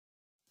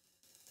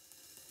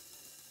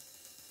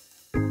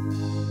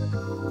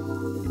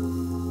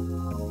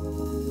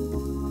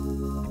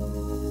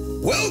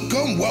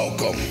Welcome,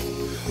 welcome,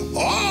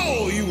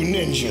 all you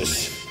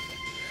ninjas.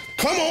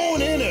 Come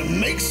on in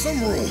and make some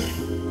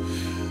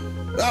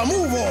room. Now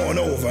move on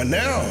over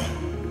now.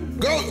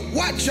 Go,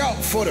 watch out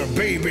for the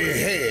baby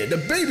head. The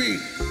baby,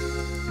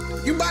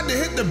 you about to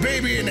hit the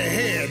baby in the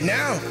head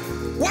now.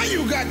 Why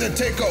you got to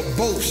take up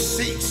both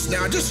seats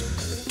now?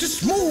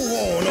 Just move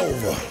on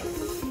over.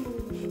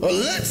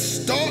 Let's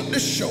start the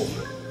show.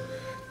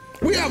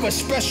 We have a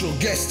special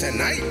guest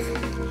tonight.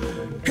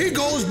 He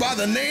goes by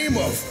the name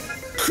of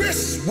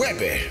Chris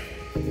Webby.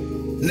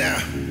 Now,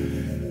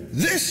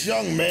 this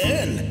young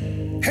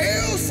man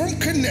hails from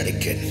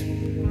Connecticut.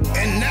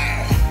 And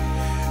now,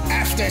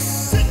 after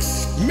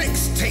 6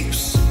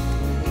 mixtapes,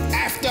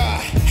 after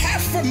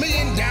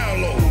 500,000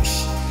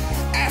 downloads,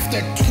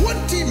 after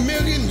 20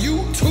 million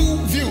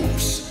YouTube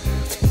views,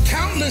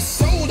 countless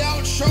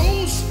sold-out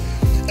shows,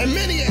 and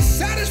many a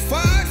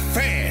satisfied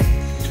fan,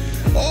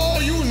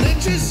 all you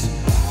ninjas,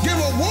 give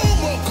a warm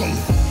welcome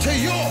to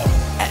your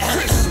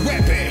Chris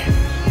Webby.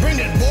 Bring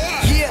it,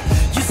 boy. Yeah,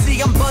 you see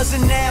I'm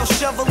buzzing now,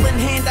 shovel in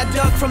hand, I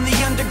dug from the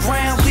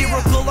underground.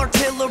 Lyrical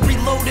artillery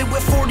loaded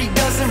with 40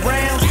 dozen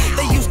rounds.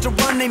 They used to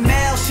run their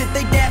mouths, shit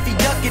they daffy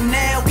ducking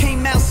now.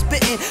 Came out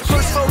spitting,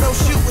 first photo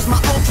shoot was my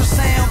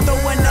ultrasound.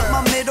 Throwing up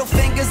my middle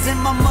fingers in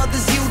my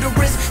mother's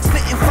uterus.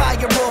 Spitting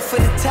fire off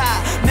of the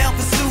top, Mount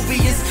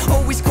Vesuvius.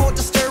 Always caught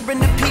disturbing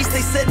the peace,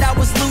 they said I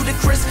was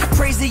ludicrous.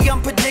 Crazy,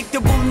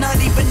 unpredictable,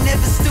 nutty, but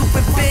never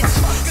stupid, bitch.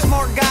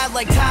 Smart guy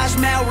like Taj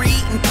Mowry,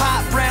 eating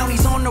pot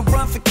brownies. On the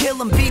run for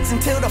killing beats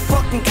until the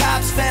fucking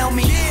cops found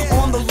me.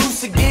 On the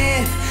loose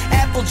again,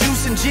 apple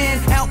juice and gin,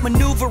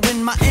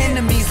 outmaneuvering my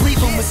enemies, leave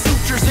them with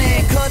sutures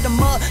in. Cut them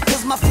up,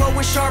 cause my flow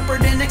is sharper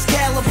than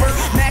Excalibur.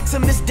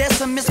 Maximus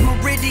Decimus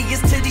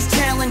Meridius to these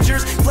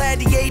challengers.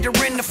 Gladiator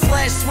in the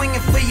flesh, swinging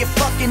for your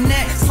fucking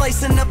neck.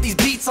 Slicing up these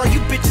beats, all you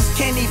bitches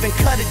can't even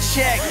cut a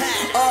check.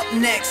 Up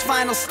next,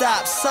 final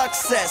stop,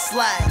 success,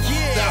 like,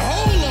 yeah. Now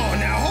hold on,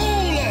 now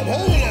hold up,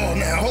 hold on,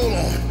 now hold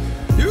on.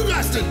 You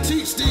got to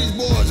teach these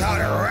boys how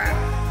to rap.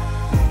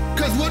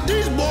 Cause what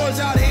these boys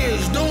out here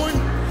is doing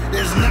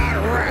is not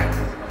rap,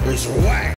 it's whack.